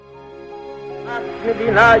A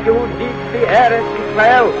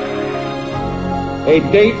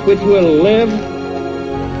date which will live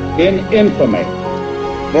in infamy.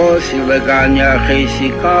 Both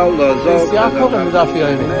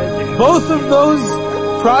of those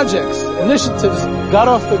projects, initiatives, got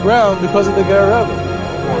off the ground because of the Ger Rebbe.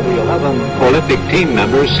 The 11 Olympic team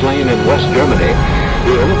members slain in West Germany.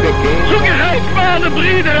 The Olympic Games. Zugehört waren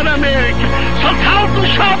Brüder in Amerika. Vertrauten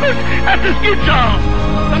Schabbat, es ist getan.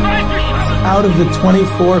 Out of the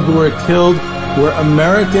 24 who were killed were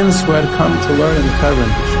Americans who had come to learn in Hebron.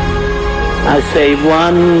 I say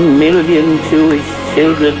 1 million Jewish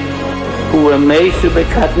children who were made to be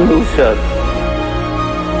cut loose.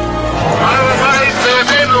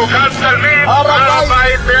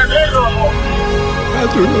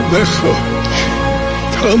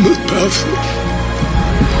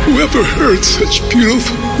 Whoever heard such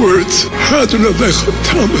beautiful words?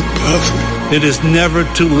 It is never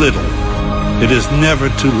too little. It is never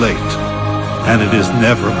too late. And it is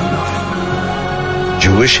never enough.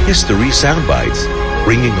 Jewish History Soundbites,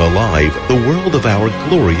 bringing alive the world of our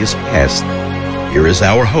glorious past. Here is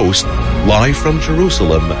our host, live from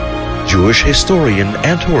Jerusalem, Jewish historian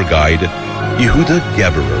and tour guide, Yehuda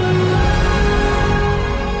Geberer.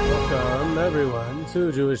 Welcome, everyone,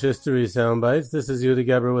 to Jewish History Soundbites. This is Yehuda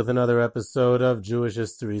Geberer with another episode of Jewish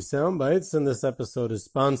History Soundbites, and this episode is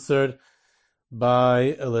sponsored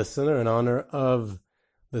by a listener in honor of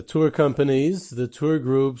the tour companies, the tour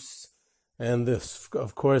groups, and this,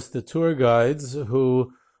 of course, the tour guides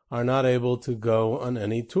who are not able to go on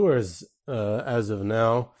any tours as of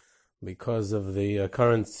now because of the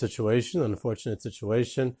current situation, unfortunate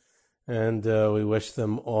situation, and we wish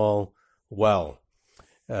them all well,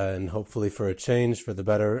 and hopefully for a change for the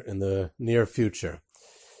better in the near future.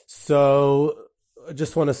 So I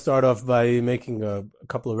just want to start off by making a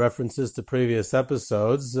couple of references to previous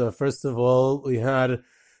episodes. First of all, we had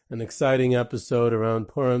an exciting episode around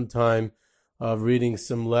Purim time of reading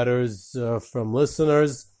some letters from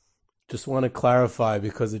listeners. Just want to clarify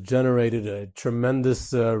because it generated a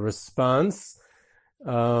tremendous response.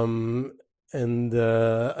 And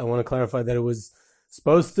I want to clarify that it was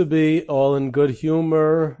supposed to be all in good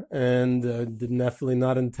humor and did definitely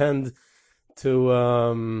not intend to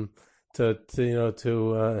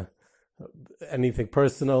anything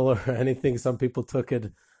personal or anything. Some people took it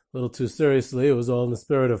a little too seriously. It was all in the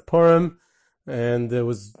spirit of Purim, and it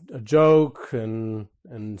was a joke and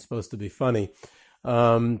supposed to be funny.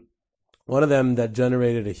 One of them that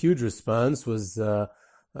generated a huge response was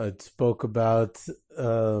spoke about.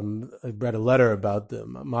 I read a letter about the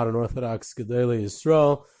modern Orthodox Gedolei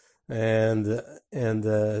Yisrael, and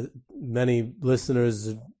many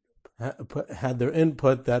listeners had their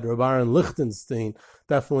input that Rabbi Aaron Lichtenstein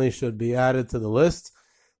definitely should be added to the list.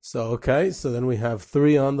 So then we have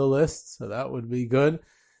 3 on the list, so that would be good.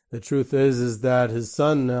 The truth is that his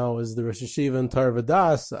son now is the Rosh Yeshiva in Torah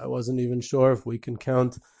Vodaas. I wasn't even sure if we can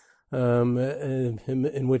count him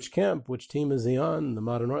in which camp, which team is he on, the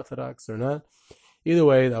Modern Orthodox or not. Either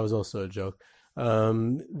way, that was also a joke.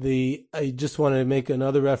 I just want to make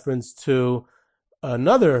another reference to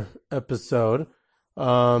another episode,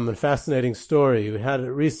 a fascinating story. We had it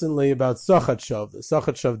recently about Sachatshov, the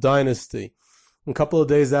Sachatshov dynasty. A couple of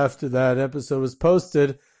days after that episode was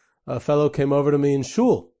posted, a fellow came over to me in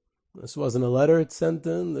shul. This wasn't a letter it sent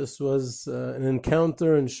in. This was an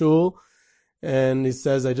encounter in shul. And he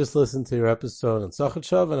says, I just listened to your episode on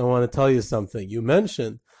Sachatshov, and I want to tell you something. You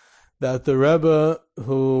mentioned that the Rebbe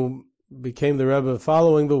who became the Rebbe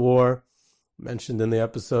following the war, mentioned in the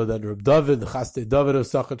episode that Reb David, the Chasdei David of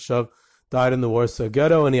Sachatshov, died in the Warsaw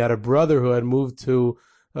Ghetto, and he had a brother who had moved to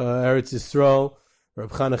Eretz Yisrael,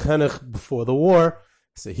 Reb Chana Chenek, before the war.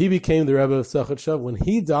 So he became the Rebbe of Sachatshov. When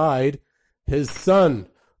he died, his son,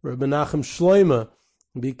 Reb Menachem Shloima,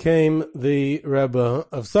 became the Rebbe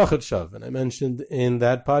of Sachatshov. And I mentioned in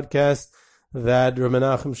that podcast that Reb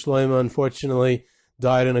Menachem Shloima unfortunately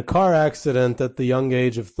died in a car accident at the young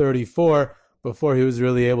age of 34 before he was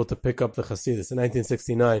really able to pick up the Hasidus in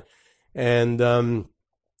 1969. And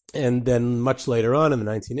then much later on in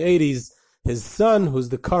the 1980s, his son, who's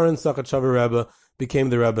the current Sachatshov Rebbe, became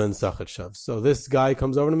the Rebbe in Sachatshov. So this guy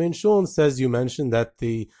comes over to me in shul and says, you mentioned that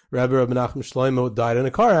the Rebbe of Menachem Shloimo died in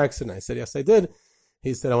a car accident. I said, yes, I did.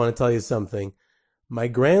 He said, I want to tell you something. My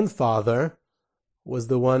grandfather was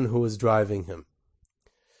the one who was driving him.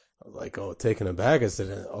 I was like, taken aback. I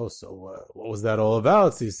said, so what was that all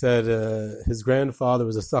about? So he said his grandfather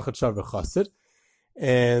was a Sachatshov Chassid,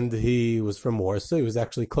 and he was from Warsaw. He was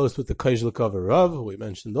actually close with the Kozhlikov Rav, who we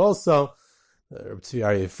mentioned also. Tzvi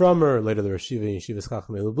Aryeh Frommer, later the Rosh Yeshiva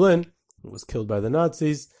Chachmei Lublin, who was killed by the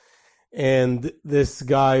Nazis. And this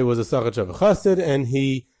guy was a Sakhachever Chassid, and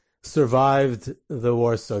he survived the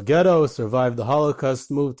Warsaw Ghetto, survived the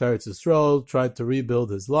Holocaust, moved to Eretz Yisrael, tried to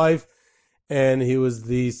rebuild his life, and he was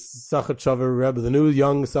the Sakhachever Rebbe, the new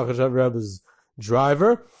young Sakhachever Rebbe's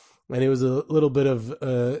driver, and he was a little bit of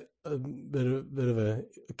a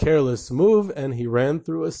careless move, and he ran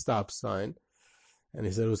through a stop sign, and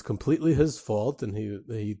he said it was completely his fault, and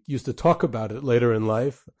he used to talk about it later in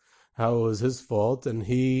life, how it was his fault, and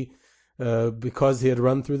he, because he had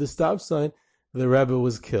run through the stop sign, the Rebbe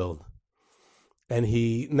was killed. And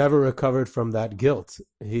he never recovered from that guilt.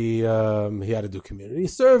 He had to do community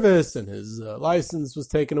service, and his license was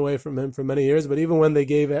taken away from him for many years. But even when they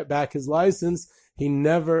gave back his license, he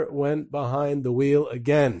never went behind the wheel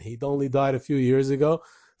again. He'd only died a few years ago.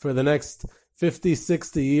 For the next 50,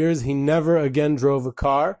 60 years, he never again drove a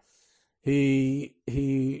car. He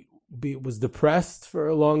was depressed for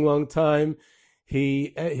a long, long time.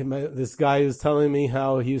 This guy is telling me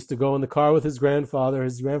how he used to go in the car with his grandfather.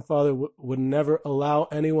 His grandfather would never allow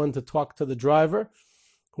anyone to talk to the driver,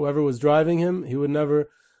 whoever was driving him. He would never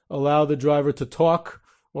allow the driver to talk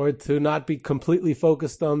or to not be completely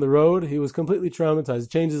focused on the road. He was completely traumatized.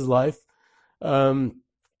 It changed his life.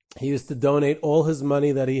 He used to donate all his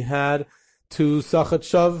money that he had to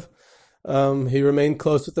Sakhachev. He remained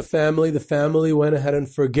close with the family. The family went ahead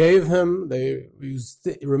and forgave him. He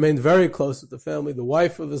remained very close with the family. The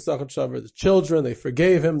wife of the Sakhachever, the children, they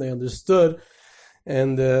forgave him. They understood.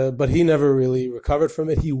 But he never really recovered from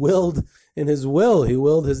it. He willed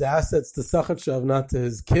his assets to Sakhachev, not to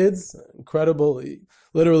his kids. Incredible.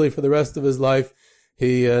 Literally for the rest of his life,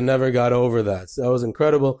 he never got over that. So it was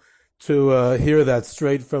incredible to hear that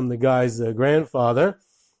straight from the guy's grandfather.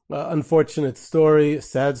 Unfortunate story,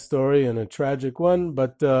 sad story, and a tragic one,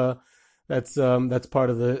 but that's part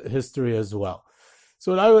of the history as well.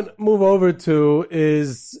 So what I would move over to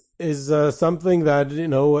is something that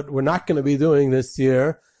what we're not going to be doing this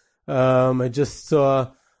year. I just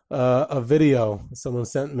saw a video someone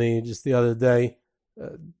sent me just the other day,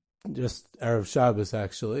 just Erev Shabbos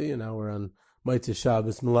actually. We're on Motzei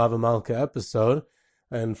Shabbos Melava Malka episode.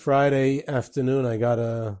 And Friday afternoon, I got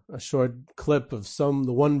a short clip of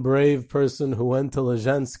the one brave person who went to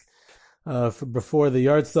Lezhensk before the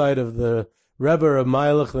yahrzeit of the Rebbe of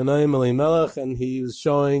Meilach, the Naim Elimelech, and he was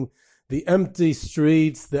showing the empty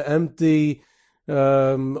streets, the empty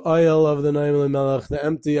oil of the Naim Elimelech, the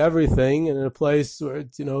empty everything, in a place where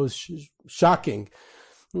it's shocking.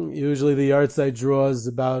 Usually the yahrzeit draws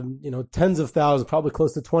about tens of thousands, probably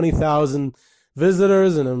close to 20,000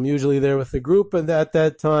 visitors, and I'm usually there with the group. And at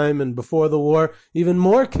that time and before the war, even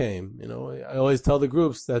more came. I always tell the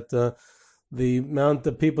groups that the amount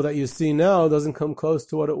of people that you see now doesn't come close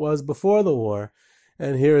to what it was before the war.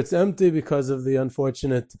 And here it's empty because of the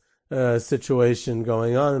unfortunate situation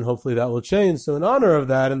going on, and hopefully that will change. So in honor of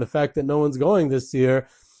that, and the fact that no one's going this year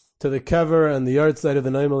to the kever and the yahrzeit of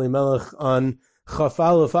the Naim Elimelech on Chaf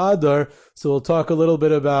Aleph Adar, so we'll talk a little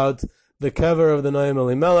bit about the kever of the Naim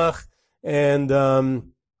Elimelech. And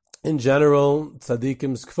in general,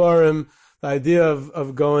 Tzaddikim's Kfarim, the idea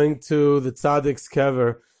of going to the Tzaddik's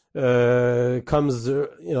Kever comes, a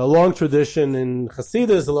long tradition in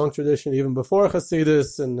Hasidus, a long tradition even before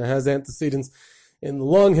Hasidus, and has antecedents in the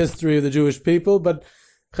long history of the Jewish people. But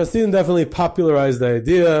Hasidim definitely popularized the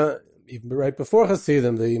idea, even right before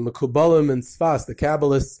Hasidim. The Mekubalim in Sfas, the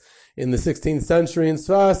Kabbalists in the 16th century in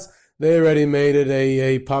Sfas, they already made it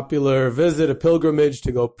a popular visit, a pilgrimage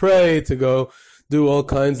to go pray, to go do all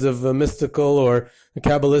kinds of mystical or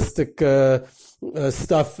Kabbalistic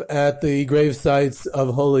stuff at the grave sites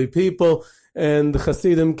of holy people. And the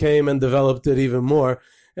Hasidim came and developed it even more.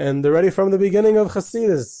 And already from the beginning of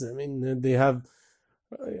Hasidus, they have,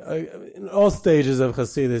 in all stages of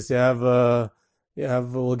Hasidus,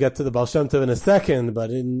 we'll get to the Baal Shem Tov in a second,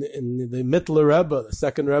 but in the Mittler Rebbe, the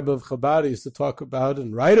second Rebbe of Chabad, he used to talk about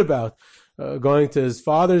and write about going to his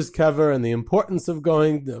father's kever and the importance of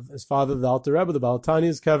going, his father, the Alter Rebbe, the Baal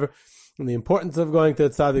Tanya's kever, and the importance of going to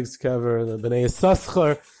Tzaddik's kever, the Bnei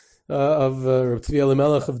Yissaschar of Reb Tzvi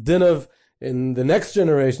Elimelech of Dinov, in the next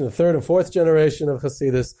generation, the third and fourth generation of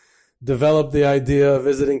Hasidus, developed the idea of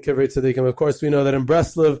visiting Kivrei Tzaddikim. Of course, we know that in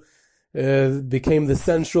Breslov, became the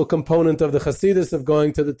central component of the Hasidus of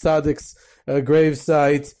going to the Tzaddik's grave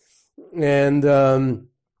site. And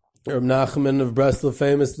Reb Nachman of Breslov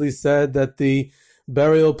famously said that the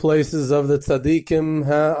burial places of the Tzaddikim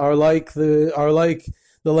are like the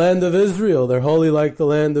land of Israel. They're holy like the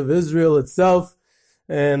land of Israel itself,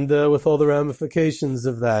 and with all the ramifications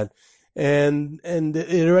of that. And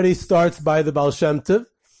it already starts by the Baal Shem Tov.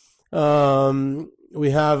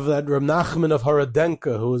 we have that Reb Nachman of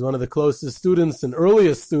Horodenka, who was one of the closest students and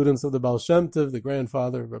earliest students of the Baal Shem Tov, the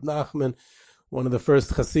grandfather of Reb Nachman, one of the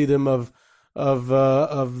first Hasidim of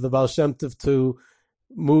the Baal Shem Tov to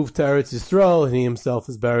move to Eretz Yisrael, and he himself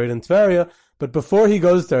is buried in Tveria. But before he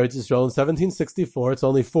goes to Eretz Yisrael in 1764, it's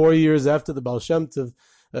only 4 years after the Baal Shem Tov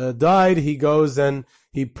died, he goes and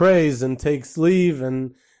he prays and takes leave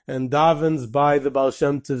and davens by the Baal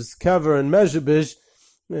Shem Tov's kever in Mezhebish.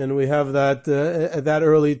 And we have that at that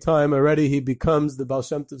early time already. The Baal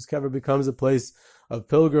Shem Tov's kever becomes a place of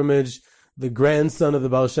pilgrimage. The grandson of the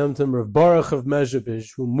Baal Shem Tov, Rav Baruch of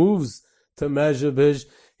Mezhebish, who moves to Mezhebish,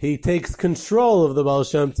 he takes control of the Baal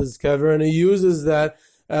Shem Tov's kever, and he uses that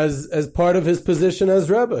as part of his position as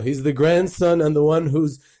Rebbe. He's the grandson and the one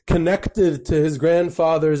who's connected to his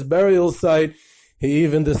grandfather's burial site. He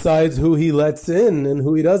even decides who he lets in and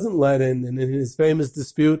who he doesn't let in. And in his famous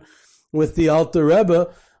dispute with the Alter Rebbe,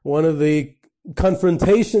 one of the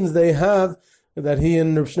confrontations they have that he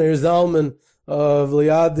and Reb Shneir Zalman of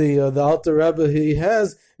Liadi, the Alter Rebbe he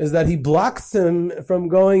has, is that he blocks him from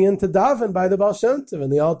going into daven by the Baal Shem Tov.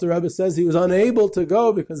 And the Alter Rebbe says he was unable to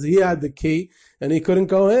go because he had the key and he couldn't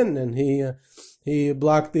go in, and he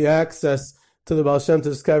blocked the access to the Baal Shem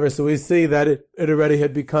Tov's kever. So we see that it already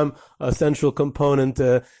had become a central component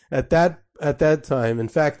at that time. In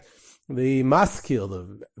fact, the maskil,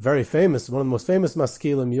 the very famous, one of the most famous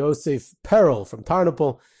maskilim, Yosef Perel from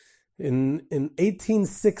Tarnopol, in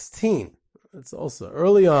 1816, it's also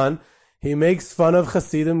early on, he makes fun of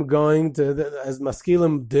Hasidim going to, as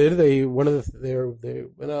maskilim did. They went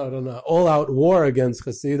out on an all-out war against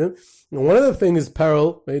Hasidim. And one of the things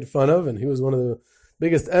Perel made fun of, and he was one of the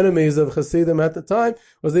biggest enemies of Hasidim at the time,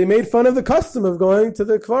 was they made fun of the custom of going to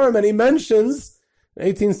the Kfarim. And he mentions, in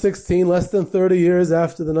 1816, less than 30 years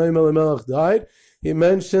after the Noam Elimelech died, he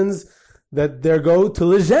mentions that they go to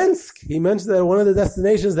Lezhensk. He mentions that one of the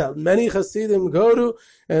destinations that many Hasidim go to,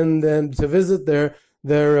 and to visit their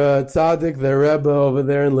tzaddik, their Rebbe over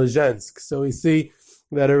there in Lezhensk. So we see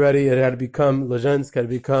that already Lezhensk had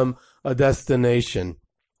become a destination.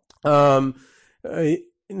 The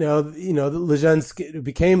Lezhensk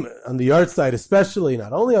became on the yard site, especially,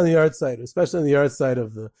 not only on the yard site, especially on the yard site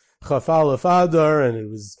of the Chaf Aleph Adar, and it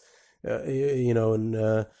was,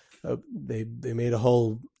 they made a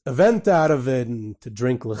whole event out of it, and to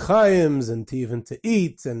drink l'chaims, and to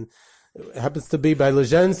eat, and it happens to be by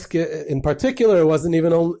Lezhensk in particular. It wasn't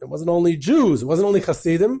only Jews, it wasn't only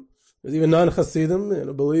Hasidim, it was even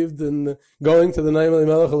non-Hasidim, believed in going to the Noam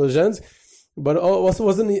Elimelech of Lezhensk. But also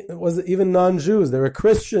was even non-Jews. There were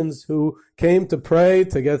Christians who came to pray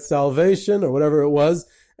to get salvation or whatever it was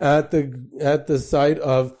at the site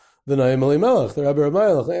of the Noam Elimelech, the Rebbe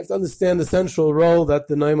Melech. You have to understand the central role that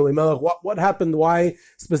the Noam Elimelech. What happened? Why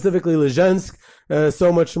specifically Lezhensk?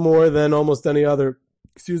 So much more than almost any other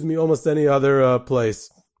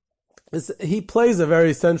place. He plays a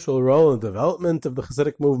very central role in the development of the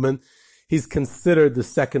Hasidic movement. He's considered the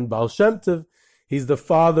second Baal Shem Tov. He's the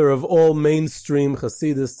father of all mainstream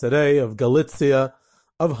Hasidus today, of Galicia,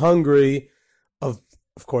 of Hungary, of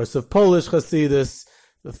course, of Polish Hasidus,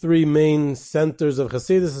 the three main centers of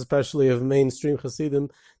Hasidus, especially of mainstream Hasidim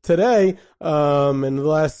today, in the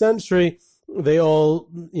last century. They all,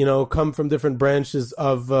 come from different branches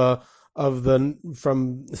from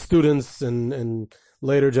students and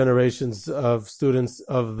later generations of students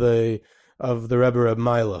of the Rebbe Reb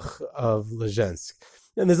Meilach of Lezhensk.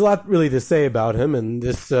 And there's a lot really to say about him, and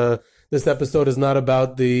this episode is not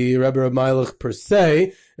about the Rebbe Reb Meilach per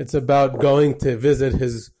se. It's about going to visit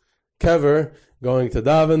his kever, going to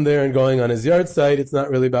daven there, and going on his yard site. It's not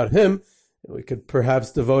really about him. We could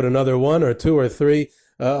perhaps devote another 1 or 2 or 3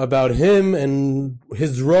 about him and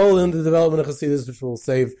his role in the development of Hasidus, which we'll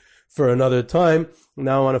save for another time.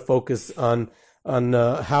 Now I want to focus on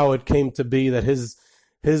how it came to be that his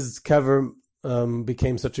kever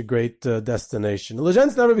became such a great destination.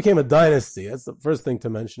 Lezhensk never became a dynasty. That's the first thing to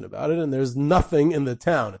mention about it. And there's nothing in the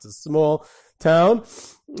town. It's a small town.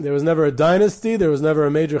 There was never a dynasty. There was never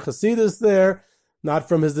a major Hasidus there. Not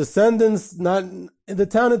from his descendants. Not in the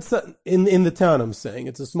town. It's in the town. I'm saying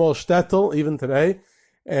it's a small shtetl even today.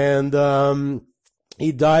 And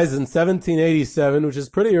he dies in 1787, which is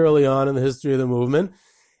pretty early on in the history of the movement.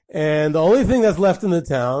 And the only thing that's left in the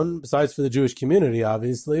town, besides for the Jewish community,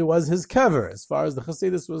 obviously, was his kever. As far as the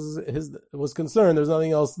Hasidus was concerned, there was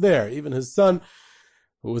nothing else there. Even his son,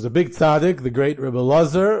 who was a big tzaddik, the great Rebbe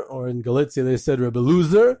Lazar, or in Galicia they said Rebbe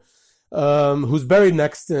Lozer, who's buried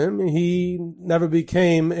next to him, he never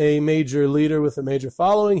became a major leader with a major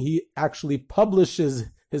following. He actually publishes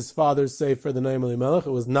his father's sefer, the Noam Elimelech.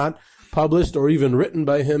 It was not published or even written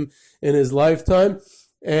by him in his lifetime.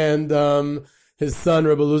 And his son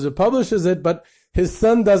Rebbe Eliezer publishes it, but his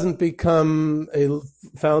son doesn't become a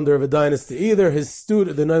founder of a dynasty either. The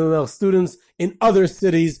Noam Melech students in other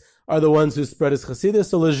cities are the ones who spread his Chassidus.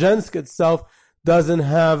 So Lezhensk itself doesn't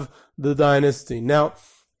have the dynasty. Now,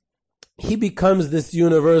 he becomes this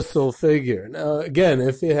universal figure. Now, again,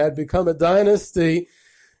 if he had become a dynasty,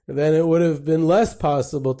 then it would have been less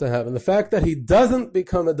possible to have. And the fact that he doesn't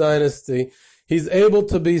become a dynasty, he's able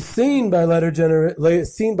to be seen by later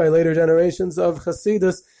generations of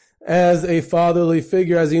Chassidus as a fatherly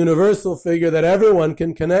figure, as a universal figure that everyone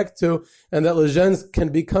can connect to, and that Lezhensk can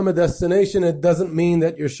become a destination. It doesn't mean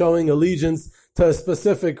that you're showing allegiance to a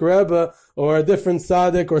specific Rebbe or a different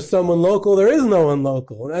tzaddik or someone local. There is no one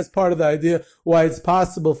local. And that's part of the idea why it's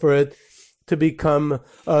possible for it to become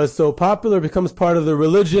so popular. It becomes part of the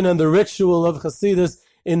religion and the ritual of Chassidus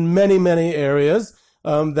in many, many areas,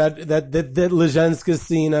 that Lezhensk is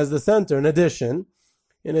seen as the center. In addition,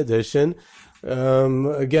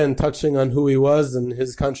 again, touching on who he was and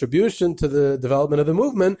his contribution to the development of the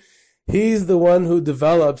movement, he's the one who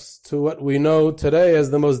develops to what we know today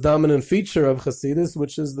as the most dominant feature of Chassidus,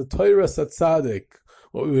 which is the Toras HaTzadik,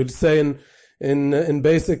 what we would say in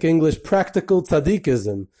basic English, practical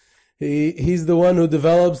tzaddikism. He's the one who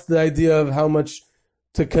develops the idea of how much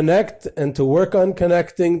to connect and to work on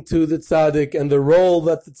connecting to the tzaddik and the role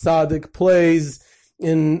that the tzaddik plays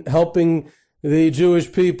in helping the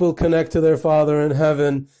Jewish people connect to their Father in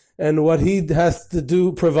heaven, and what he has to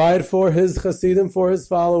do, provide for his Chassidim, for his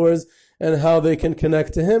followers, and how they can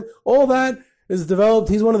connect to him. All that is developed.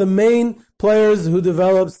 He's one of the main players who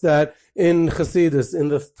develops that in Chassidus, in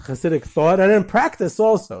the Chassidic thought, and in practice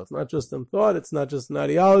also. It's not just in thought, it's not just in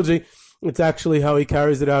ideology, it's actually how he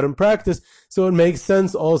carries it out in practice. So it makes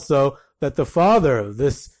sense also that the father of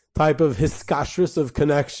this type of hiskashrus, of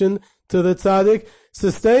connection to the tzaddik,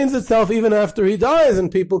 sustains itself even after he dies,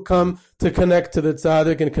 and people come to connect to the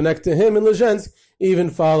tzaddik and connect to him in Lezhensk, even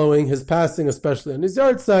following his passing, especially on his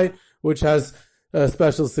yahrzeit, which has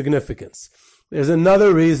special significance. There's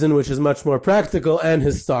another reason which is much more practical and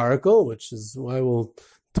historical, which is why we'll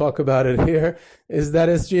talk about it here, is that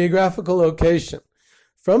its geographical location.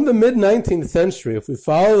 From the mid-19th century, if we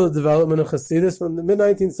follow the development of Chassidus from the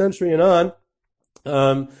mid-19th century and on,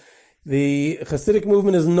 the Hasidic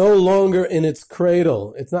movement is no longer in its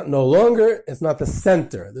cradle. It's not the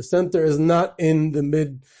center. The center is not in the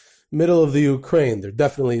middle of the Ukraine. There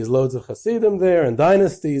definitely is loads of Hasidim there, and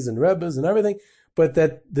dynasties, and Rebbes, and everything, but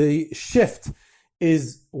that the shift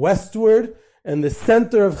is westward, and the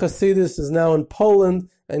center of Hasidus is now in Poland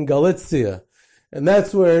and Galicia. And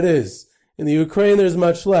that's where it is. In the Ukraine, there's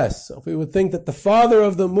much less. So if we would think that the father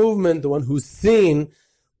of the movement, the one who's seen,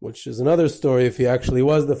 which is another story if he actually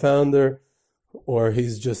was the founder, or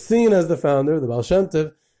he's just seen as the founder, the Baal Shem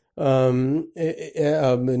Tov,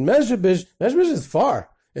 in Mezhebish is far.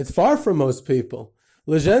 It's far from most people.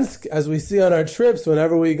 Lezhensk, as we see on our trips,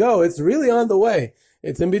 whenever we go, it's really on the way.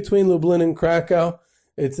 It's in between Lublin and Krakow.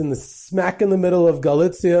 It's smack in the middle of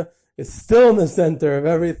Galicia. It's still in the center of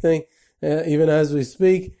everything, even as we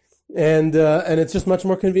speak. And it's just much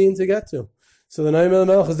more convenient to get to. So the Noam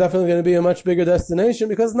Melech is definitely going to be a much bigger destination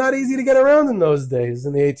because it's not easy to get around in those days,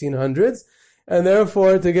 in the 1800s. And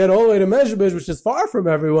therefore, to get all the way to Mezhebish, which is far from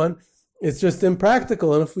everyone, it's just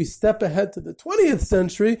impractical. And if we step ahead to the 20th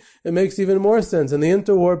century, it makes even more sense. In the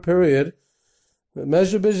interwar period,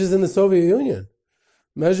 Mezhebish is in the Soviet Union.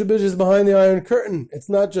 Mezhebish is behind the Iron Curtain. It's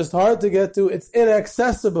not just hard to get to, it's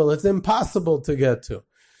inaccessible. It's impossible to get to.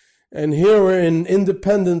 And here we're in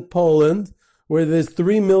independent Poland, where there's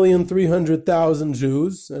 3,300,000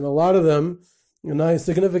 Jews, and a lot of them, a nice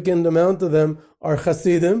significant amount of them, are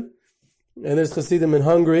Hasidim. And there's Hasidim in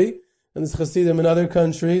Hungary, and there's Hasidim in other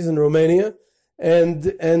countries, in Romania, and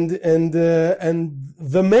the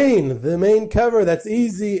main kever that's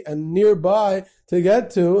easy and nearby to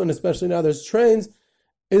get to, and especially now there's trains,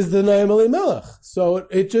 is the Noam Elimelech. So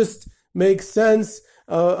it just makes sense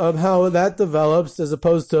of how that develops as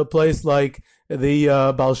opposed to a place like the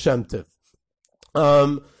Baal Shem Tov.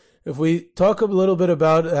 If we talk a little bit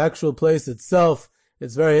about the actual place itself,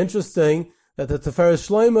 it's very interesting that the Tiferes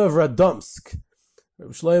Shlomo of Radomsk,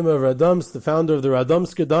 Shlomo of Radomsk, the founder of the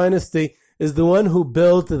Radomsker dynasty, is the one who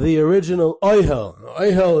built the original Ohel.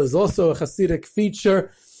 Ohel is also a Hasidic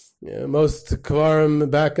feature. Most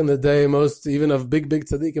Kvarim back in the day, most even of big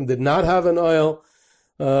tzaddikim did not have an Ohel,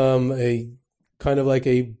 a kind of like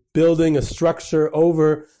a building, a structure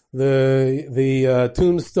over the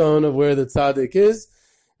tombstone of where the tzaddik is,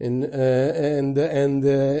 and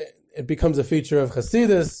it becomes a feature of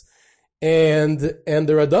Hasidus, and the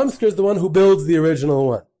Radomsker is the one who builds the original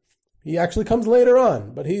one. He actually comes later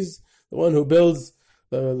on, but he's the one who builds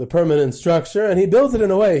the permanent structure, and he built it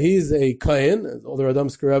in a way. He's a Kohen. All the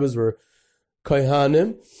Radomsker Rebbes were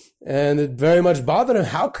Kohanim, and it very much bothered him.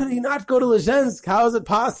 How could he not go to Lezhensk? How is it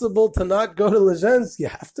possible to not go to Lezhensk? You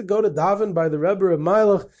have to go to Daven by the Rebbe of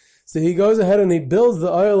Meilach. So he goes ahead and he builds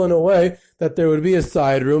the oil in a way that there would be a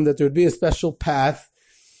side room, that there would be a special path,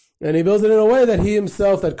 and he builds it in a way that he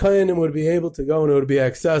himself, that Kohanim, would be able to go and it would be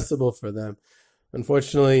accessible for them.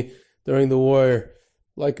 Unfortunately, during the war,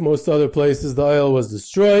 like most other places, the oil was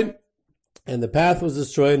destroyed, and the path was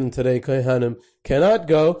destroyed, and today Kohanim cannot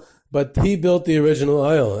go, but he built the original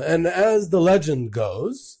oil. And as the legend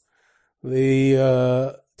goes, the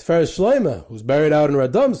Tiferes Shleima, who's buried out in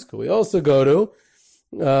Radomsk, we also go to,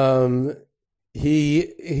 the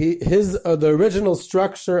original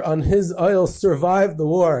structure on his oil survived the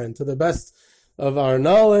war, and to the best of our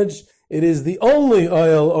knowledge, it is the only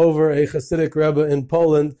oil over a Hasidic Rebbe in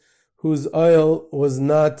Poland whose oil was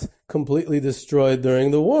not completely destroyed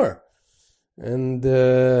during the war. And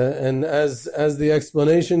as the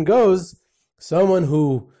explanation goes, someone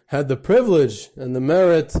who had the privilege and the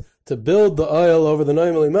merit to build the oil over the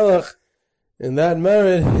Noam Elimelech, in that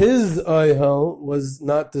merit, his oil was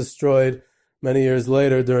not destroyed many years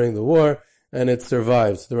later during the war, and it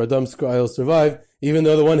survived. So the Radomsker oil survived, even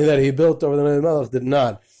though the one that he built over the Noam Elimelech did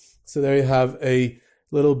not. So there you have a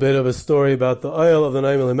little bit of a story about the oil of the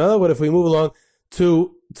Noam Elimelech. But if we move along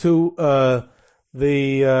to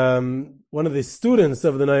one of the students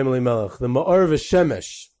of the Noam Elimelech, the Ma'or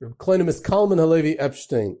V'Shemesh, Reb Klonimus Kalman Halevi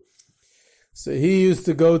Epstein. So he used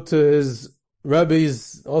to go to his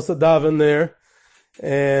Rebbe's, also daven there,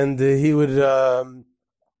 and he would,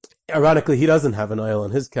 ironically, he doesn't have an oil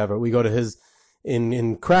in his kever. We go to his,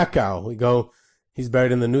 in Krakow. He's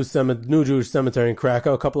buried in the new Jewish cemetery in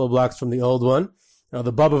Krakow, a couple of blocks from the old one. Now,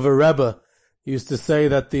 the Baba Rebbe used to say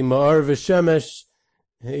that the Ma'or V'Shemesh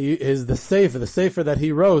is the Sefer that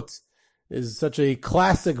he wrote is such a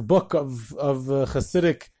classic book of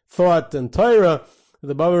Hasidic thought and Torah.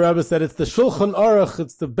 The Baba Rebbe said it's the Shulchan Aruch,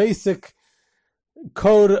 it's the basic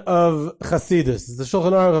code of Hasidus. It's the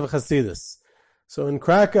Shulchan Aruch of Hasidus. So in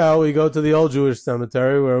Krakow, we go to the old Jewish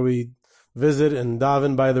cemetery where we visit and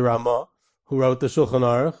daven by the Ramah, who wrote the Shulchan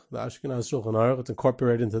Aruch, the Ashkenaz Shulchan Aruch. It's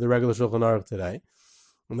incorporated into the regular Shulchan Aruch today.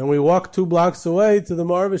 And then we walk 2 blocks away to the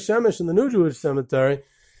Ma'or V'Shemesh in the new Jewish cemetery,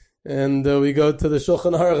 and we go to the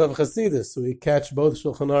Shulchan Aruch of Hasidus. So we catch both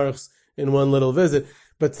Shulchan Aruchs in one little visit.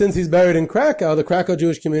 But since he's buried in Krakow, the Krakow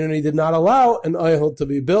Jewish community did not allow an oil to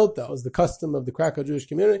be built. That was the custom of the Krakow Jewish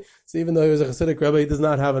community. So even though he was a Hasidic Rebbe, he does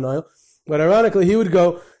not have an oil. But ironically, he would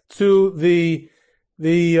go to his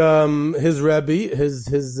Rebbe,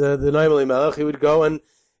 the Noam Elimelech. He would go and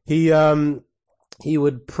he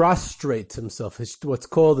would prostrate himself. What's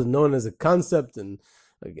called and known as a concept, and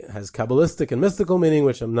has Kabbalistic and mystical meaning,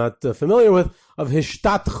 which I'm not familiar with, of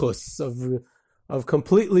hishtadchus, of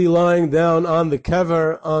completely lying down on the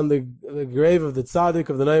kever, on the grave of the tzaddik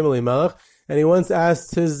of the Noam Elimelech. And he once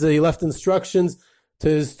asked he left instructions to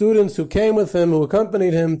his students who came with him, who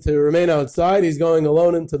accompanied him, to remain outside. He's going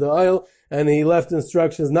alone into the aisle, and he left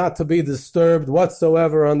instructions not to be disturbed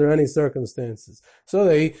whatsoever under any circumstances. So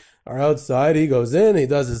they are outside, he goes in, he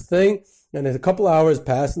does his thing, and a couple hours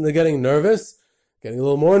pass, and they're getting nervous, getting a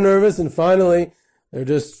little more nervous, and finally they're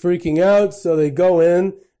just freaking out. So they go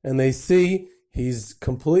in, and they see he's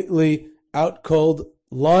completely out cold,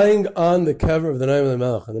 lying on the kever of the Noam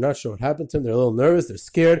Elimelech, and they're not sure what happened to him. They're a little nervous, they're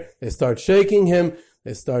scared, they start shaking him,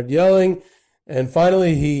 they start yelling, and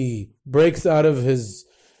finally he breaks out of his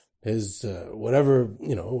whatever,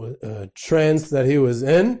 trance that he was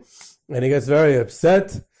in, and he gets very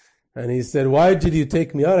upset, and he said, "Why did you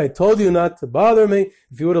take me out? I told you not to bother me.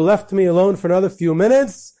 If you would have left me alone for another few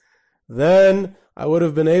minutes, then I would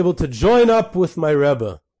have been able to join up with my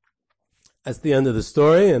Rebbe." That's the end of the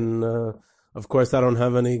story, and of course I don't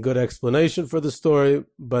have any good explanation for the story,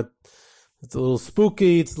 but it's a little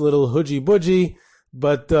spooky, it's a little hoogy-boogy,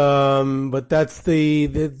 but that's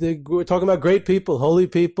we're talking about great people, holy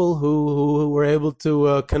people who were able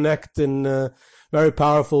to connect in very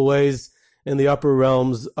powerful ways in the upper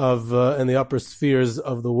realms of in the upper spheres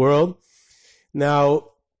of the world. Now,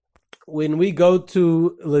 when we go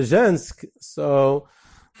to Lezhensk, so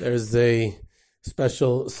there's a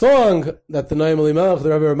special song that the Noam Elimelech, the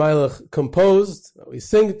Rebbe Meilach, composed, that we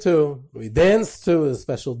sing to, we dance to, a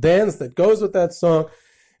special dance that goes with that song.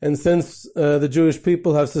 And since the Jewish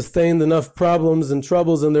people have sustained enough problems and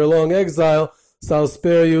troubles in their long exile, so I'll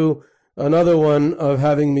spare you another one of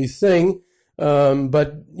having me sing.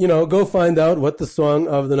 But, go find out what the song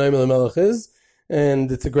of the Noam Elimelech is,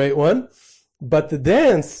 and it's a great one. But the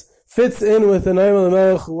dance fits in with the Naim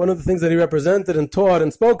Melech. One of the things that he represented and taught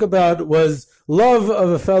and spoke about was love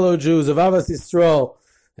of a fellow Jews, of Avas Yisrael.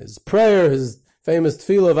 His prayer, his famous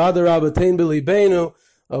tefillah of Adar Abatein B'Libeinu,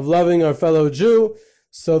 of loving our fellow Jew.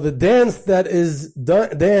 So the dance that is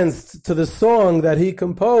danced to the song that he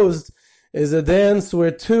composed is a dance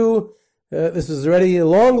where this was already a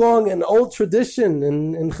long and old tradition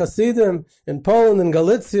in Hasidim, in Poland, in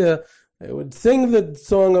Galicia. They would sing the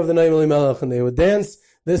song of the Naim Melech, and they would dance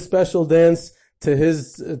this special dance to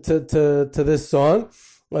this song.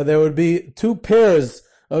 There would be two pairs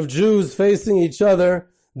of Jews facing each other,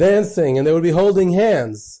 dancing, and they would be holding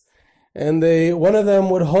hands. And one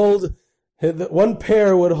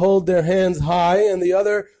pair would hold their hands high, and the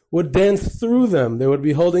other would dance through them. They would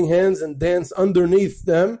be holding hands and dance underneath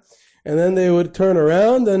them, and then they would turn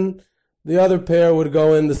around, and the other pair would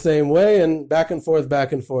go in the same way, and back and forth,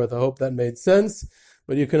 back and forth. I hope that made sense.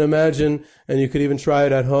 But you can imagine, and you could even try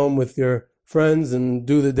it at home with your friends and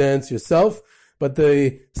do the dance yourself. But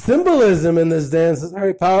the symbolism in this dance is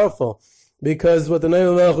very powerful, because what the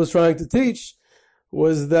Naim Melech was trying to teach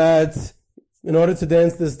was that in order to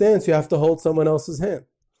dance this dance, you have to hold someone else's hand.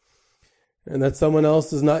 And that someone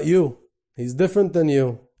else is not you. He's different than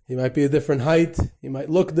you. He might be a different height. He might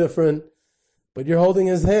look different. But you're holding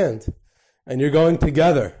his hand. And you're going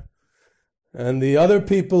together. And the other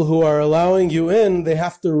people who are allowing you in, they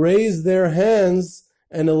have to raise their hands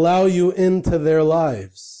and allow you into their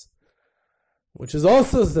lives. Which is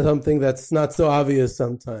also something that's not so obvious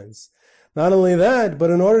sometimes. Not only that, but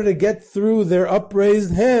in order to get through their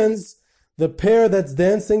upraised hands, the pair that's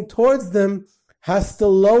dancing towards them has to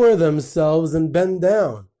lower themselves and bend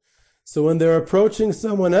down. So when they're approaching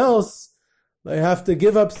someone else, they have to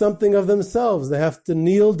give up something of themselves. They have to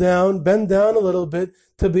kneel down, bend down a little bit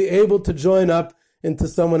to be able to join up into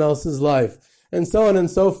someone else's life. And so on and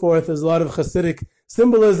so forth. There's a lot of Hasidic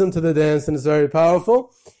symbolism to the dance, and it's very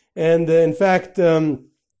powerful. And in fact,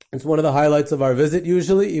 it's one of the highlights of our visit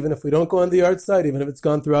usually, even if we don't go on the yard site, even if it's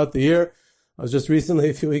gone throughout the year. I was just recently,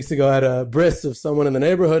 a few weeks ago, at a bris of someone in the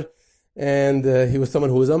neighborhood, and he was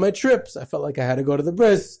someone who was on my trips. I felt like I had to go to the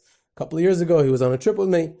bris. A couple of years ago, he was on a trip with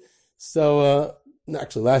me. So,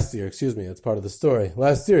 actually last year, it's part of the story.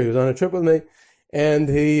 Last year, he was on a trip with me, and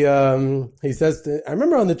he says I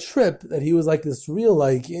remember on the trip that he was like this real,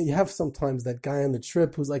 like, you have sometimes that guy on the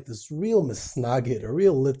trip who's like this real misnagid, a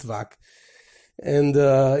real litvak. And,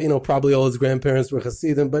 probably all his grandparents were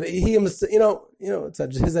Hasidim, but he, it's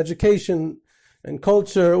his education and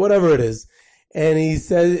culture, whatever it is. And he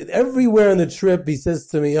said, everywhere on the trip, he says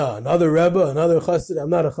to me, another Rebbe, another Chassid. I'm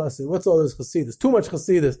not a Chassid. What's all this Chassidus? Too much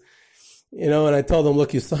Chassidus. And I told him,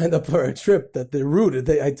 look, you signed up for a trip that the route,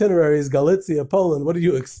 the itinerary is Galicia, Poland. What do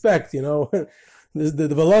you expect? The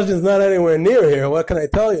Volozhin's not anywhere near here. What can I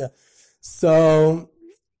tell you? So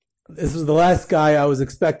this was the last guy I was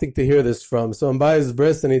expecting to hear this from. So I'm by his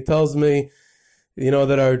bris, and he tells me,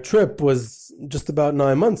 that our trip was just about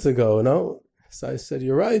 9 months ago, So I said,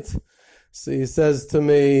 you're right. So he says to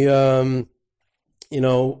me, as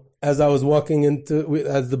I was walking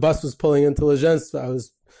as the bus was pulling into Lezhensk, I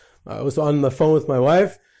was on the phone with my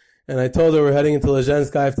wife, and I told her we're heading into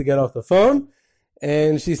Lezhensk, I have to get off the phone.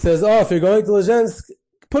 And she says, if you're going to Lezhensk,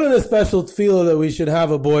 put in a special tefillah that we should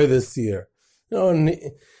have a boy this year. I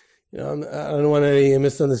don't want any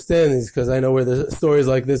misunderstandings, because I know where the stories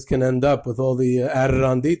like this can end up with all the added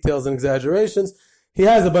on details and exaggerations. He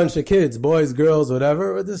has a bunch of kids, boys, girls,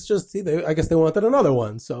 whatever. I guess they wanted another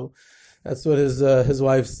one. So that's what his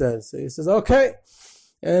wife said. So he says, okay.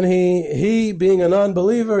 And he being a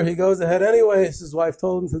non-believer, he goes ahead anyway, as his wife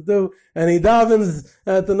told him to do. And he davens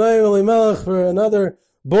at the Naim Melech for another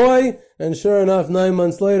boy. And sure enough, 9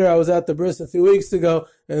 months later, I was at the bris a few weeks ago,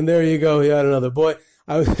 and there you go, he had another boy.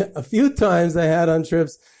 A few times I had on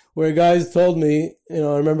trips where guys told me, I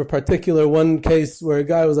remember one case where a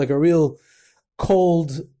guy was like a real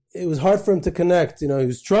cold. It was hard for him to connect. He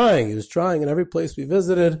was trying in every place we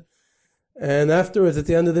visited. And afterwards, at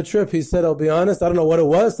the end of the trip, he said, I'll be honest, I don't know what it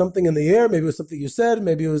was, something in the air. Maybe it was something you said.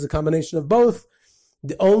 Maybe it was a combination of both.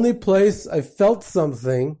 The only place I felt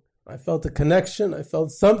something, I felt a connection, I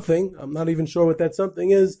felt something, I'm not even sure what that something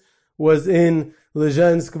is, was in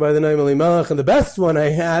Lezhensk by the Naim Melech. And the best one I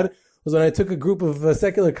had was when I took a group of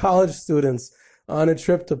secular college students on a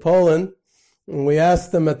trip to Poland. And we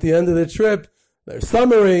asked them at the end of the trip their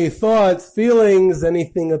summary, thoughts, feelings,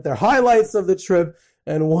 anything that their highlights of the trip.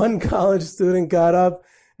 And one college student got up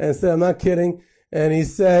and said, I'm not kidding. And he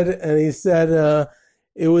said,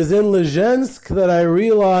 it was in Lezhensk that I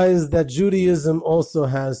realized that Judaism also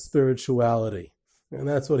has spirituality. And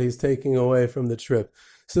that's what he's taking away from the trip.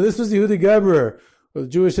 So this was Yehuda Geberer with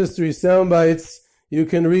Jewish History Soundbites. You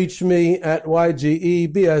can reach me at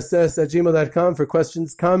ygebss@gmail.com for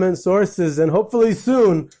questions, comments, sources, and hopefully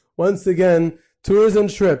soon, once again, tours and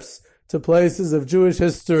trips to places of Jewish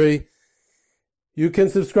history. You can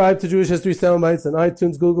subscribe to Jewish History Soundbites on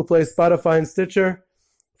iTunes, Google Play, Spotify, and Stitcher.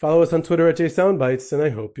 Follow us on Twitter at JSoundbites, and I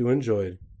hope you enjoyed.